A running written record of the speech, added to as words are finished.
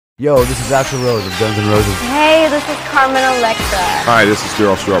Yo, this is Axl Rose of Guns N' Roses. Hey, this is Carmen Electra. Hi, this is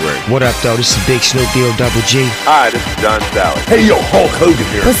Daryl Strawberry. What up, though? This is Big Snoop Double G. Hi, this is John Sally. Hey, yo, Hulk Hogan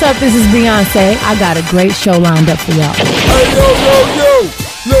here. What's up? This is Beyonce. I got a great show lined up for y'all. Hey, yo.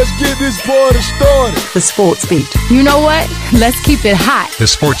 Let's get this party started. The Sports Beat. You know what? Let's keep it hot. The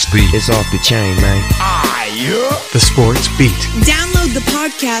Sports Beat. It's off the chain, man. Yeah. The Sports Beat. Download the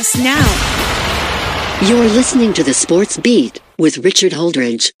podcast now. You're listening to The Sports Beat with Richard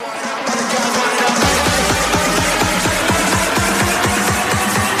Holdridge.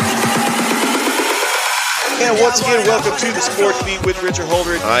 And once again, welcome to the Sports Beat with Richard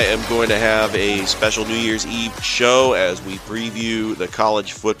Holdridge. I am going to have a special New Year's Eve show as we preview the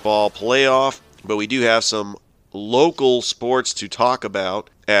college football playoff. But we do have some local sports to talk about,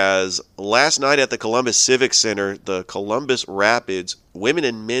 as last night at the Columbus Civic Center, the Columbus Rapids women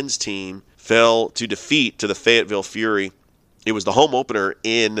and men's team fell to defeat to the Fayetteville Fury. It was the home opener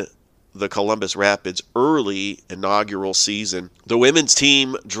in the Columbus Rapids early inaugural season. The women's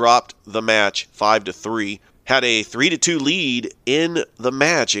team dropped the match 5-3, had a 3-2 lead in the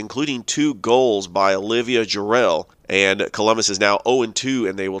match, including 2 goals by Olivia Jarrell. And Columbus is now 0-2,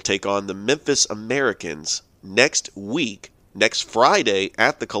 and they will take on the Memphis Americans next week, next Friday,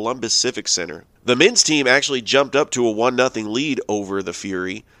 at the Columbus Civic Center. The men's team actually jumped up to a 1-0 lead over the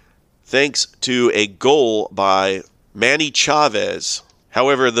Fury, thanks to a goal by Manny Chavez.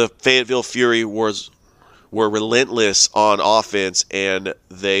 However, the Fayetteville Fury were relentless on offense, and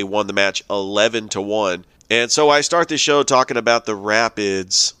they won the match 11-1. And so I start the show talking about the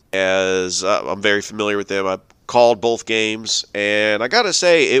Rapids, as I'm very familiar with them. I've called both games, and I got to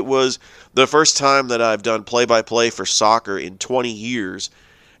say, it was the first time that I've done play-by-play for soccer in 20 years,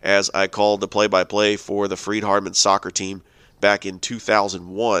 as I called the play-by-play for the Freed-Hardeman soccer team back in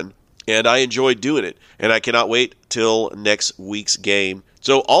 2001. And I enjoyed doing it, and I cannot wait till next week's game.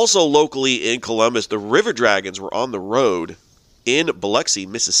 So also locally in Columbus, the River Dragons were on the road in Biloxi,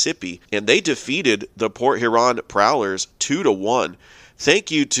 Mississippi, and they defeated the Port Huron Prowlers 2-1.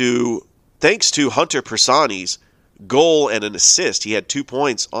 Thanks to Hunter Persani's goal and an assist. He had 2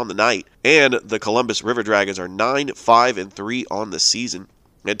 points on the night, and the Columbus River Dragons are 9-5-3 on the season.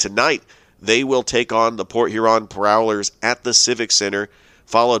 And tonight, they will take on the Port Huron Prowlers at the Civic Center,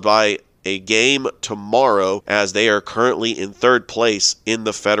 followed by a game tomorrow, as they are currently in third place in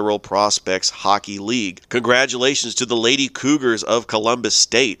the Federal Prospects Hockey League. Congratulations to the Lady Cougars of Columbus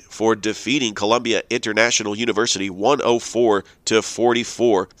State for defeating Columbia International University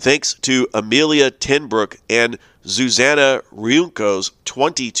 104-44. Thanks to Amelia Tenbrook and Zuzana Riunco's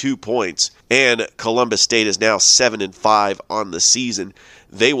 22 points. And Columbus State is now 7-5 on the season.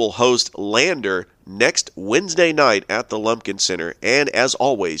 They will host Lander next Wednesday night at the Lumpkin Center. And as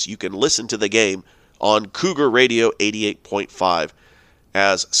always, you can listen to the game on Cougar Radio 88.5,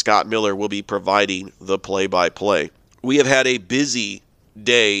 as Scott Miller will be providing the play-by-play. We have had a busy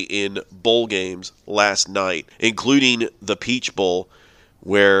day in bowl games last night, including the Peach Bowl,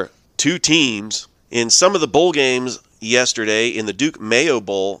 where 2 teams in some of the bowl games yesterday. In the Duke Mayo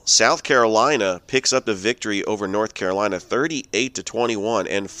Bowl, South Carolina picks up the victory over North Carolina 38-21,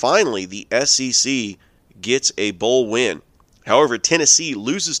 and finally the SEC gets a bowl win. However, Tennessee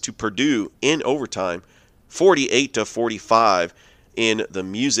loses to Purdue in overtime 48-45 in the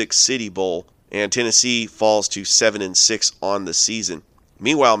Music City Bowl, and Tennessee falls to 7-6 on the season.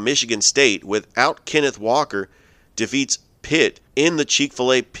 Meanwhile, Michigan State, without Kenneth Walker, defeats Pitt in the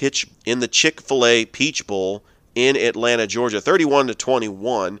Chick-fil-A Peach Bowl in Atlanta, Georgia,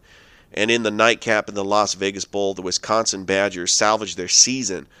 31-21. And in the nightcap in the Las Vegas Bowl, the Wisconsin Badgers salvaged their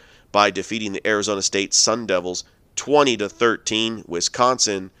season by defeating the Arizona State Sun Devils 20-13.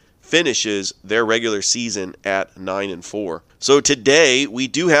 Wisconsin finishes their regular season at 9-4. So today we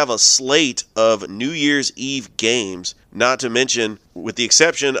do have a slate of New Year's Eve games, not to mention, with the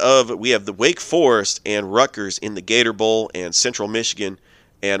exception of, we have the Wake Forest and Rutgers in the Gator Bowl, and Central Michigan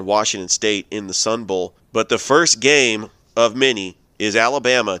and Washington State in the Sun Bowl. But the first game of many is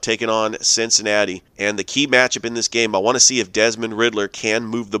Alabama taking on Cincinnati. And the key matchup in this game, I want to see if Desmond Ridder can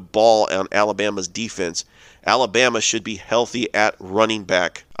move the ball on Alabama's defense. Alabama should be healthy at running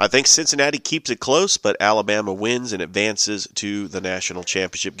back. I think Cincinnati keeps it close, but Alabama wins and advances to the national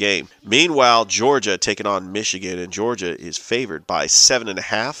championship game. Meanwhile, Georgia taking on Michigan, and Georgia is favored by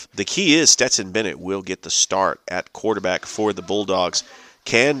 7.5. The key is Stetson Bennett will get the start at quarterback for the Bulldogs.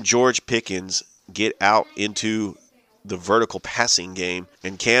 Can George Pickens get out into the vertical passing game,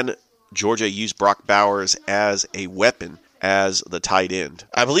 and can Georgia use Brock Bowers as a weapon as the tight end?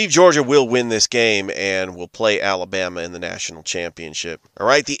 I believe Georgia will win this game and will play Alabama in the national championship. All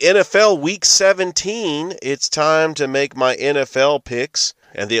right, the NFL Week 17. It's time to make my NFL picks.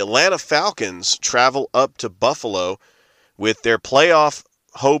 And the Atlanta Falcons travel up to Buffalo with their playoff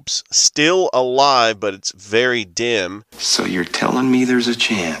hopes still alive, but it's very dim. So you're telling me there's a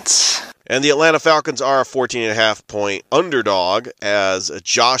chance? And the Atlanta Falcons are a 14.5-point underdog, as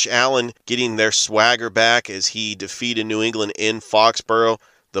Josh Allen getting their swagger back as he defeated New England in Foxborough.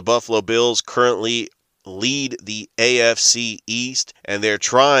 The Buffalo Bills currently lead the AFC East, and they're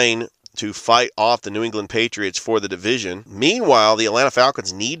trying to fight off the New England Patriots for the division. Meanwhile, the Atlanta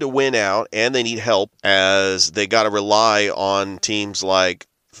Falcons need to win out, and they need help, as they got to rely on teams like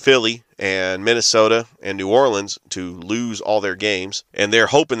Philly and Minnesota and New Orleans to lose all their games. And they're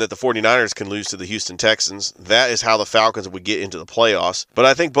hoping that the 49ers can lose to the Houston Texans. That is how the Falcons would get into the playoffs. But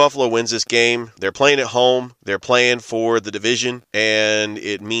I think Buffalo wins this game. They're playing at home. They're playing for the division. And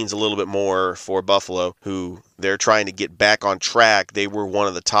it means a little bit more for Buffalo, who they're trying to get back on track. They were one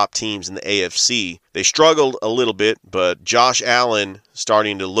of the top teams in the AFC. They struggled a little bit, but Josh Allen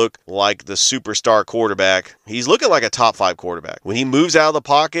starting to look like the superstar quarterback. He's looking like a top 5 quarterback. When he moves out of the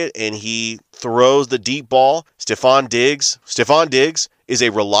pocket and he throws the deep ball, Stephon Diggs is a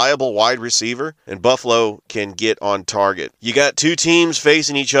reliable wide receiver, and Buffalo can get on target. You got two teams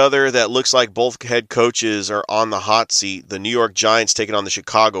facing each other that looks like both head coaches are on the hot seat. The New York Giants taking on the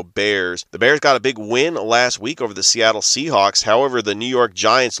Chicago Bears. The Bears got a big win last week over the Seattle Seahawks. However, the New York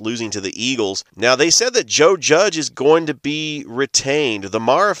Giants losing to the Eagles. Now, they said that Joe Judge is going to be retained. The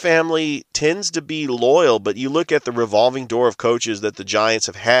Mara family tends to be loyal, but you look at the revolving door of coaches that the Giants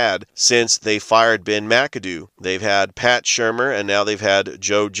have had since they fired Ben McAdoo. They've had Pat Shurmur, and now they've had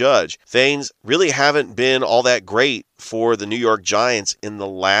Joe Judge. Things really haven't been all that great for the New York Giants in the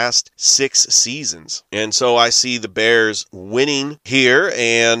last 6 seasons. And so I see the Bears winning here,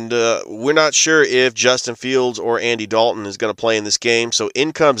 and we're not sure if Justin Fields or Andy Dalton is going to play in this game. So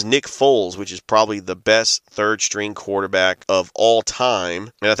in comes Nick Foles, which is probably the best third-string quarterback of all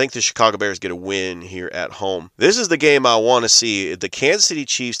time. And I think the Chicago Bears get a win here at home. This is the game I want to see. The Kansas City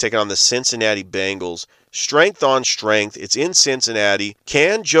Chiefs taking on the Cincinnati Bengals. Strength on strength. It's in Cincinnati.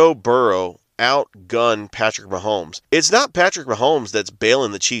 Can Joe Burrow outgun Patrick Mahomes? It's not Patrick Mahomes that's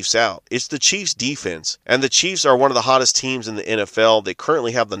bailing the Chiefs out. It's the Chiefs defense. And the Chiefs are one of the hottest teams in the NFL. They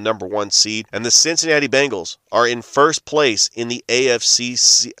currently have the number 1 seed. And the Cincinnati Bengals are in first place in the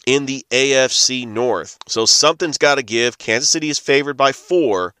AFC North. So something's got to give. Kansas City is favored by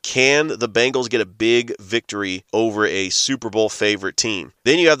 4. Can the Bengals get a big victory over a Super Bowl favorite team?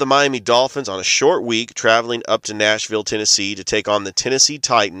 Then you have the Miami Dolphins on a short week traveling up to Nashville, Tennessee to take on the Tennessee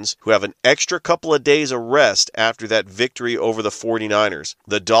Titans, who have an extra couple of days of rest after that victory over the 49ers.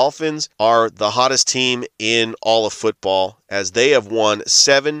 The Dolphins are the hottest team in all of football, as they have won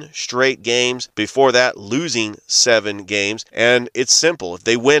 7 straight games, before that losing 7 games. And it's simple. If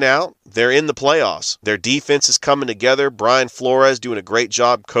they win out, they're in the playoffs. Their defense is coming together. Brian Flores doing a great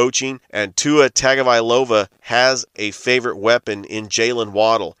job coaching, and Tua Tagovailoa has a favorite weapon in Jalen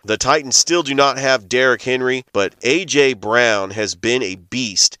Waddle. The Titans still do not have Derrick Henry, but A.J. Brown has been a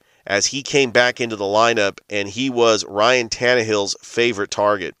beast as he came back into the lineup, and he was Ryan Tannehill's favorite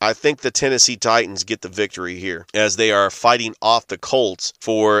target. I think the Tennessee Titans get the victory here, as they are fighting off the Colts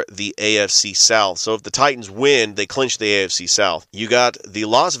for the AFC South. So if the Titans win, they clinch the AFC South. You got the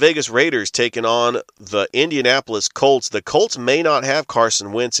Las Vegas Raiders taking on the Indianapolis Colts. The Colts may not have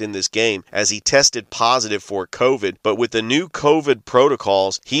Carson Wentz in this game, as he tested positive for COVID, but with the new COVID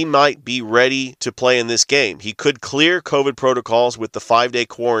protocols, he might be ready to play in this game. He could clear COVID protocols with the 5-day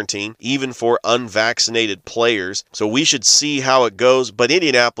quarantine, even for unvaccinated players. So we should see how it goes. But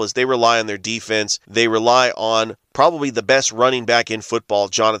Indianapolis, they rely on their defense. They rely on probably the best running back in football,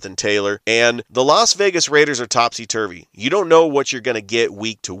 Jonathan Taylor. And the Las Vegas Raiders are topsy-turvy. You don't know what you're going to get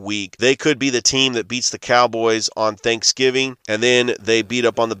week to week. They could be the team that beats the Cowboys on Thanksgiving, and then they beat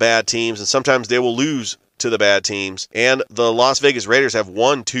up on the bad teams, and sometimes they will lose to the bad teams. And the Las Vegas Raiders have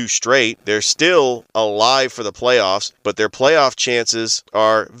won 2 straight. They're still alive for the playoffs, but their playoff chances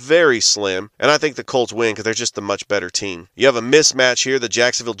are very slim. And I think the Colts win because they're just the much better team. You have a mismatch here. The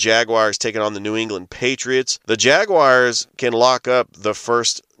Jacksonville Jaguars taking on the New England Patriots. The Jaguars can lock up the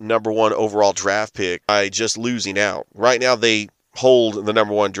first number 1 overall draft pick by just losing out. Right now they hold the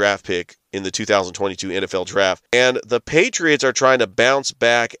number 1 draft pick in the 2022 NFL Draft. And the Patriots are trying to bounce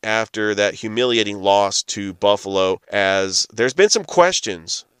back after that humiliating loss to Buffalo, as there's been some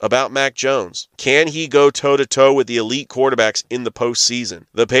questions about Mac Jones. Can he go toe-to-toe with the elite quarterbacks in the postseason?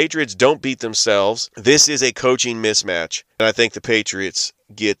 The Patriots don't beat themselves. This is a coaching mismatch, and I think the Patriots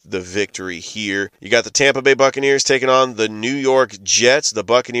get the victory here. You got the Tampa Bay Buccaneers taking on the New York Jets. The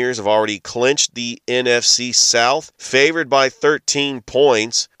Buccaneers have already clinched the NFC South, favored by 13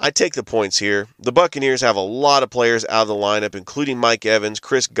 points. I take the points points here. The Buccaneers have a lot of players out of the lineup, including Mike Evans,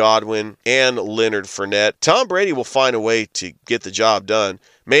 Chris Godwin, and Leonard Fournette. Tom Brady will find a way to get the job done,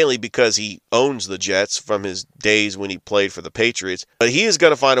 mainly because he owns the Jets from his days when he played for the Patriots. But he is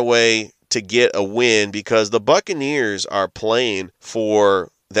going to find a way to get a win because the Buccaneers are playing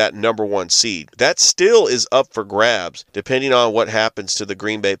for that number one seed. That still is up for grabs, depending on what happens to the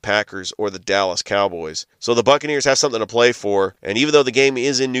Green Bay Packers or the Dallas Cowboys. So the Buccaneers have something to play for, and even though the game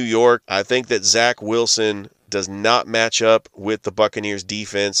is in New York, I think that Zach Wilson does not match up with the Buccaneers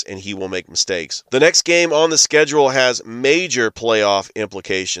defense, and he will make mistakes. The next game on the schedule has major playoff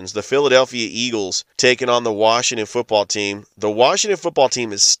implications. The Philadelphia Eagles taking on the Washington football team. The Washington football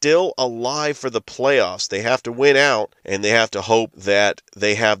team is still alive for the playoffs. They have to win out, and they have to hope that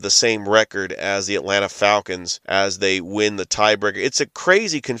they have the same record as the Atlanta Falcons as they win the tiebreaker. It's a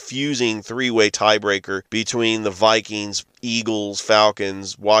crazy, confusing three-way tiebreaker between the Vikings, Eagles,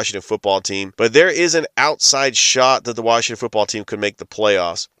 Falcons, Washington football team, but there is an outside shot that the Washington football team could make the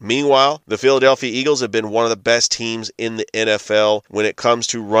playoffs. Meanwhile, the Philadelphia Eagles have been one of the best teams in the NFL when it comes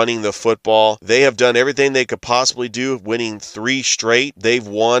to running the football. They have done everything they could possibly do, winning 3 straight. They've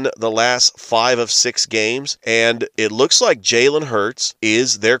won the last 5 of 6 games, and it looks like Jalen Hurts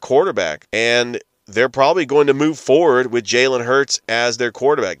is their quarterback, and they're probably going to move forward with Jalen Hurts as their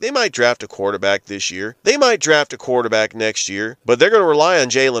quarterback. They might draft a quarterback this year. They might draft a quarterback next year, but they're going to rely on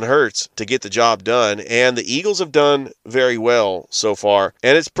Jalen Hurts to get the job done, and the Eagles have done very well so far,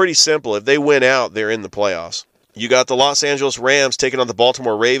 and it's pretty simple. If they win out, they're in the playoffs. You got the Los Angeles Rams taking on the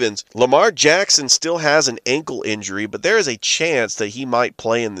Baltimore Ravens. Lamar Jackson still has an ankle injury, but there is a chance that he might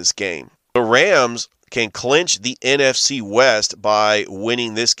play in this game. The Rams can clinch the NFC West by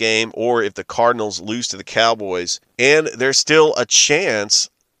winning this game, or if the Cardinals lose to the Cowboys. And there's still a chance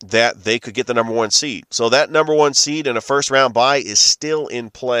that they could get the number 1 seed. So that number 1 seed in a first-round bye is still in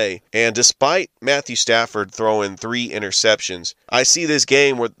play. And despite Matthew Stafford throwing 3 interceptions, I see this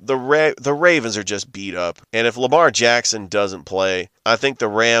game where the Ravens are just beat up. And if Lamar Jackson doesn't play, I think the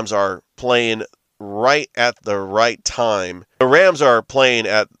Rams are playing right at the right time. The Rams are playing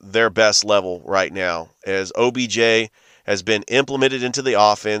at their best level right now as OBJ has been implemented into the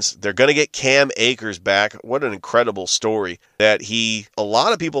offense. They're going to get Cam Akers back. What an incredible story that a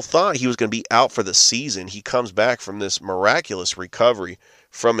lot of people thought he was going to be out for the season. He comes back from this miraculous recovery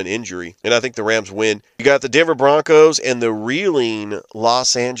from an injury, and I think the Rams win. You got the Denver Broncos and the reeling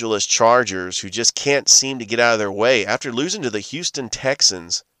Los Angeles Chargers, who just can't seem to get out of their way after losing to the Houston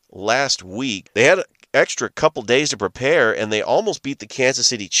Texans last week. They had an extra couple days to prepare, and they almost beat the Kansas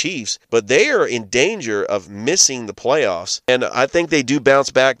City Chiefs, but they are in danger of missing the playoffs. And I think they do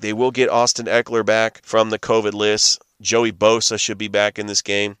bounce back. They will get Austin Eckler back from the COVID list. Joey Bosa should be back in this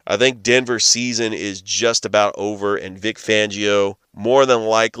game. I think Denver's season is just about over, and Vic Fangio more than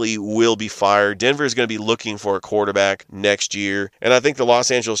likely will be fired. Denver is going to be looking for a quarterback next year, and I think the Los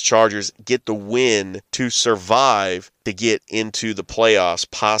Angeles Chargers get the win to survive to get into the playoffs,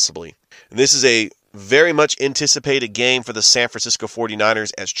 possibly. And this is a very much anticipated game for the San Francisco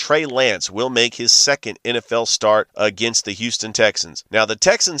 49ers, as Trey Lance will make his second NFL start against the Houston Texans. Now, the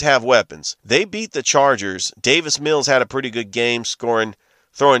Texans have weapons. They beat the Chargers. Davis Mills had a pretty good game, throwing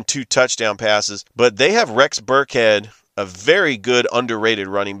 2 touchdown passes, but they have Rex Burkhead, a very good underrated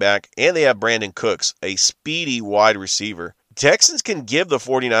running back, and they have Brandon Cooks, a speedy wide receiver. Texans can give the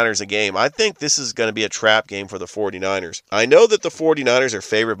 49ers a game. I think this is going to be a trap game for the 49ers. I know that the 49ers are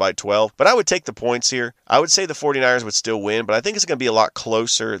favored by 12, but I would take the points here. I would say the 49ers would still win, but I think it's going to be a lot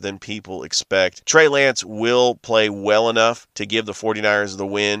closer than people expect. Trey Lance will play well enough to give the 49ers the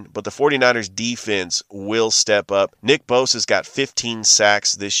win, but the 49ers defense will step up. Nick Bosa's got 15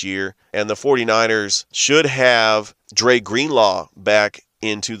 sacks this year, and the 49ers should have Dre Greenlaw back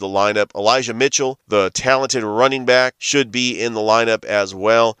into the lineup. Elijah Mitchell, the talented running back, should be in the lineup as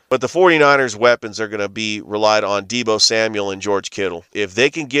well. But the 49ers' weapons are going to be relied on Deebo Samuel and George Kittle. If they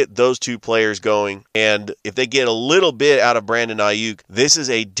can get those 2 players going, and if they get a little bit out of Brandon Ayuk, this is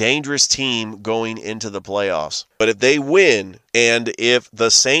a dangerous team going into the playoffs. But if they win, and if the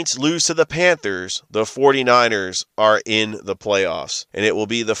Saints lose to the Panthers, the 49ers are in the playoffs. And it will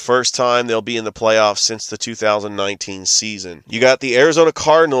be the first time they'll be in the playoffs since the 2019 season. You got the Arizona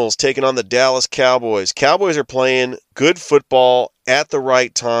Cardinals taking on the Dallas Cowboys. Cowboys are playing good football at the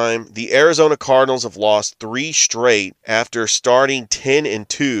right time. The Arizona Cardinals have lost 3 straight after starting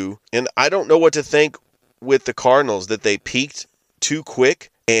 10-2. And I don't know what to think with the Cardinals, that they peaked too quick.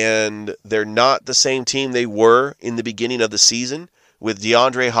 And they're not the same team they were in the beginning of the season, with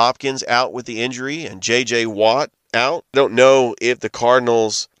DeAndre Hopkins out with the injury and J.J. Watt out. I don't know if the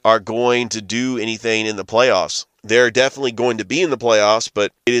Cardinals are going to do anything in the playoffs. they're definitely going to be in the playoffs,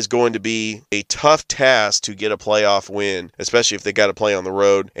 but it is going to be a tough task to get a playoff win, especially if they got to play on the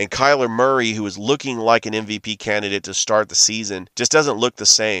road. And Kyler Murray, who is looking like an MVP candidate to start the season, just doesn't look the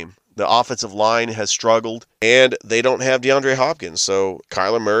same. The offensive line has struggled, and they don't have DeAndre Hopkins, so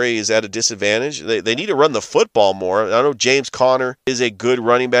Kyler Murray is at a disadvantage. They need to run the football more. I know James Conner is a good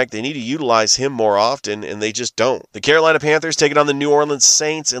running back. They need to utilize him more often, and they just don't. The Carolina Panthers taking on the New Orleans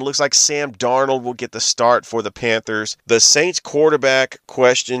Saints, and it looks like Sam Darnold will get the start for the Panthers. The Saints quarterback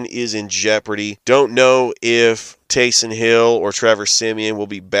question is in jeopardy. Don't know if Taysom Hill or Trevor Siemian will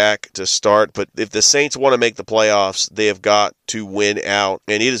be back to start, but if the Saints want to make the playoffs, they have got to win out,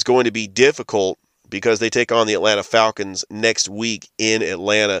 and it is going to be difficult because they take on the Atlanta Falcons next week in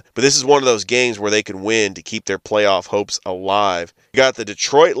Atlanta. But this is one of those games where they can win to keep their playoff hopes alive. You got the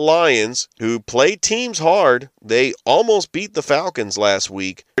Detroit Lions, who played teams hard. They almost beat the Falcons last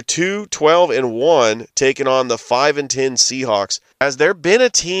week. They're 2-12-1, taking on the 5-10 Seahawks. Has there been a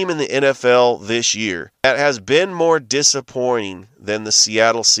team in the NFL this year that has been more disappointing than the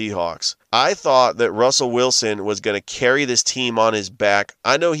Seattle Seahawks? I thought that Russell Wilson was going to carry this team on his back.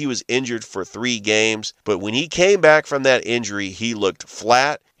 I know he was injured for 3 games, but when he came back from that injury, he looked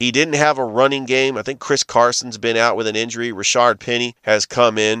flat. He didn't have a running game. I think Chris Carson's been out with an injury. Rashard Penny has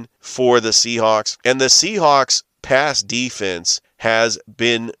come in for the Seahawks. And the Seahawks pass defense has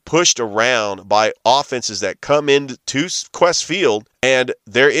been pushed around by offenses that come into Quest Field, and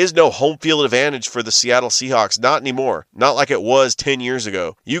there is no home field advantage for the Seattle Seahawks. Not anymore. Not like it was 10 years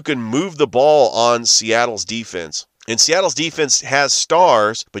ago. You can move the ball on Seattle's defense. And Seattle's defense has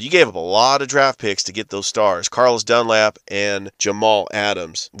stars, but you gave up a lot of draft picks to get those stars. Carlos Dunlap and Jamal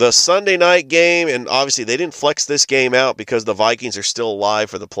Adams. The Sunday night game, and obviously they didn't flex this game out because the Vikings are still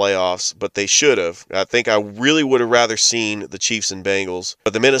alive for the playoffs, but they should have. I think I really would have rather seen the Chiefs and Bengals.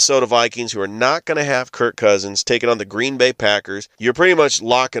 But the Minnesota Vikings, who are not going to have Kirk Cousins, taking on the Green Bay Packers, you're pretty much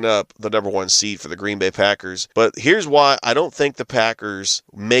locking up the number 1 seed for the Green Bay Packers. But here's why I don't think the Packers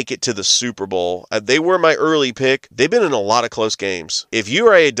make it to the Super Bowl. They were my early pick. They've been in a lot of close games. If you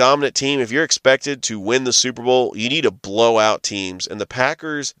are a dominant team, if you're expected to win the Super Bowl, you need to blow out teams. And the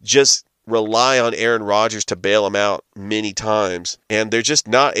Packers just rely on Aaron Rodgers to bail them out many times. And they're just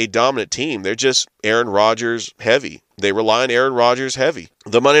not a dominant team. They're just Aaron Rodgers heavy. They rely on Aaron Rodgers heavy.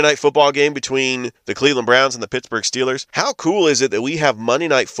 The Monday Night Football game between the Cleveland Browns and the Pittsburgh Steelers. How cool is it that we have Monday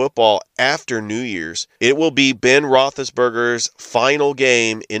Night Football after New Year's? It will be Ben Roethlisberger's final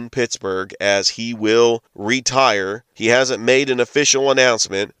game in Pittsburgh as he will retire. He hasn't made an official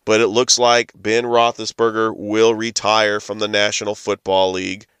announcement, but it looks like Ben Roethlisberger will retire from the National Football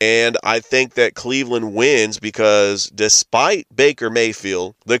League. And I think that Cleveland wins because despite Baker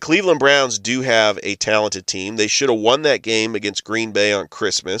Mayfield, the Cleveland Browns do have a talented team. They should have won that game against Green Bay on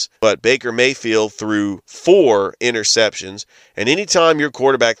Christmas, but Baker Mayfield threw 4 interceptions, and anytime your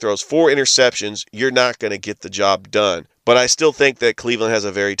quarterback throws 4 interceptions, you're not going to get the job done. But I still think that Cleveland has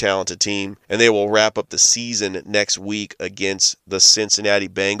a very talented team, and they will wrap up the season next week against the Cincinnati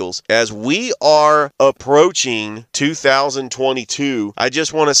Bengals. As we are approaching 2022, I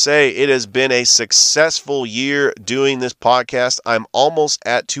just want to say it has been a successful year doing this podcast. I'm almost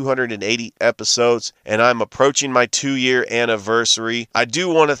at 280 episodes, and I'm approaching my 2-year anniversary. I do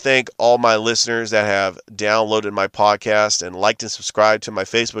want to thank all my listeners that have downloaded my podcast and liked and subscribed to my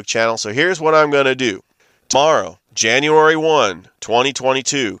Facebook channel. So here's what I'm going to do. Tomorrow, January 1,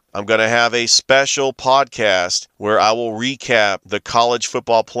 2022, I'm going to have a special podcast where I will recap the college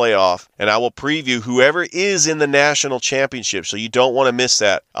football playoff and I will preview whoever is in the national championship. So you don't want to miss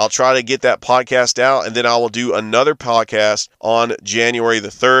that. I'll try to get that podcast out, and then I will do another podcast on January the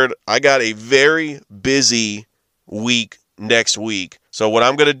 3rd. I got a very busy week next week. So what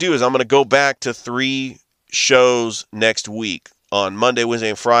I'm going to do is I'm going to go back to 3 shows next week on Monday, Wednesday,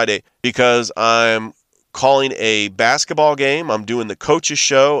 and Friday because I'm calling a basketball game, I'm doing the coaches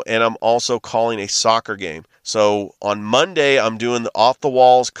show, and I'm also calling a soccer game. So on Monday, I'm doing the Off the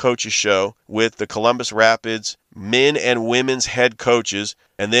Walls coaches show with the Columbus Rapids men and women's head coaches.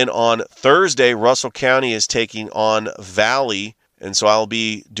 And then on Thursday, Russell County is taking on Valley, and so I'll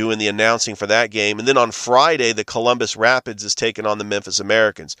be doing the announcing for that game. And then on Friday, the Columbus Rapids is taking on the Memphis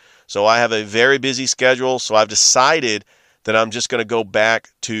Americans. So I have a very busy schedule, so I've decided that I'm just going to go back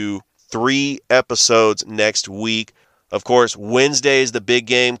to 3 episodes next week. Of course, Wednesday is the big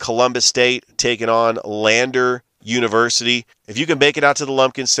game. Columbus State taking on Lander University. If you can make it out to the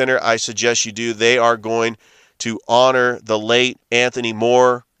Lumpkin Center, I suggest you do. They are going to honor the late Anthony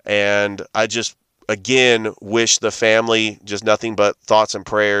Moore. And I just, again, wish the family just nothing but thoughts and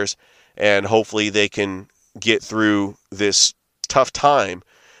prayers. And hopefully they can get through this tough time,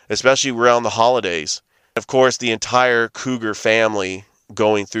 especially around the holidays. Of course, the entire Cougar family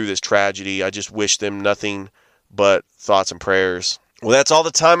going through this tragedy. I just wish them nothing but thoughts and prayers. Well, that's all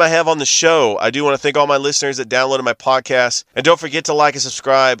the time I have on the show. I do want to thank all my listeners that downloaded my podcast. And don't forget to like and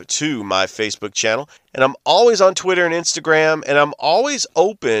subscribe to my Facebook channel. And I'm always on Twitter and Instagram, and I'm always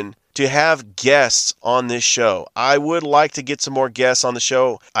open to have guests on this show. I would like to get some more guests on the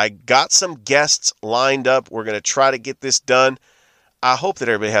show. I got some guests lined up. We're going to try to get this done. I hope that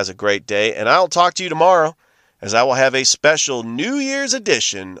everybody has a great day, and I'll talk to you tomorrow as I will have a special New Year's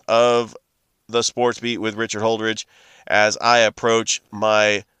edition of the Sports Beat with Richard Holdridge as I approach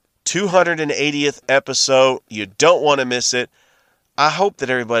my 280th episode. You don't want to miss it. I hope that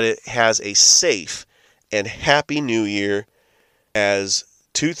everybody has a safe and happy New Year as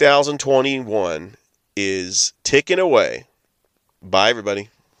 2021 is ticking away. Bye, everybody.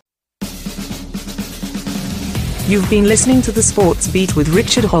 You've been listening to the Sports Beat with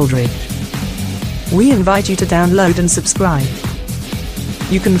Richard Holdridge. We invite you to download and subscribe.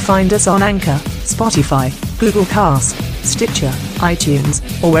 You can find us on Anchor, Spotify, Google Cast, Stitcher, iTunes,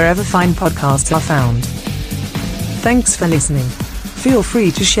 or wherever fine podcasts are found. Thanks for listening. Feel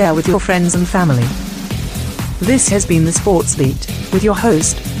free to share with your friends and family. This has been the Sports Beat with your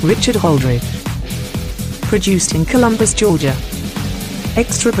host, Richard Holdridge. Produced in Columbus, Georgia.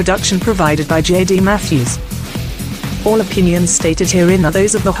 Extra production provided by J.D. Matthews. All opinions stated herein are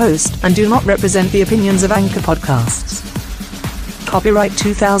those of the host and do not represent the opinions of Anchor Podcasts. Copyright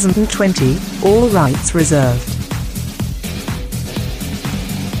 2020, all rights reserved.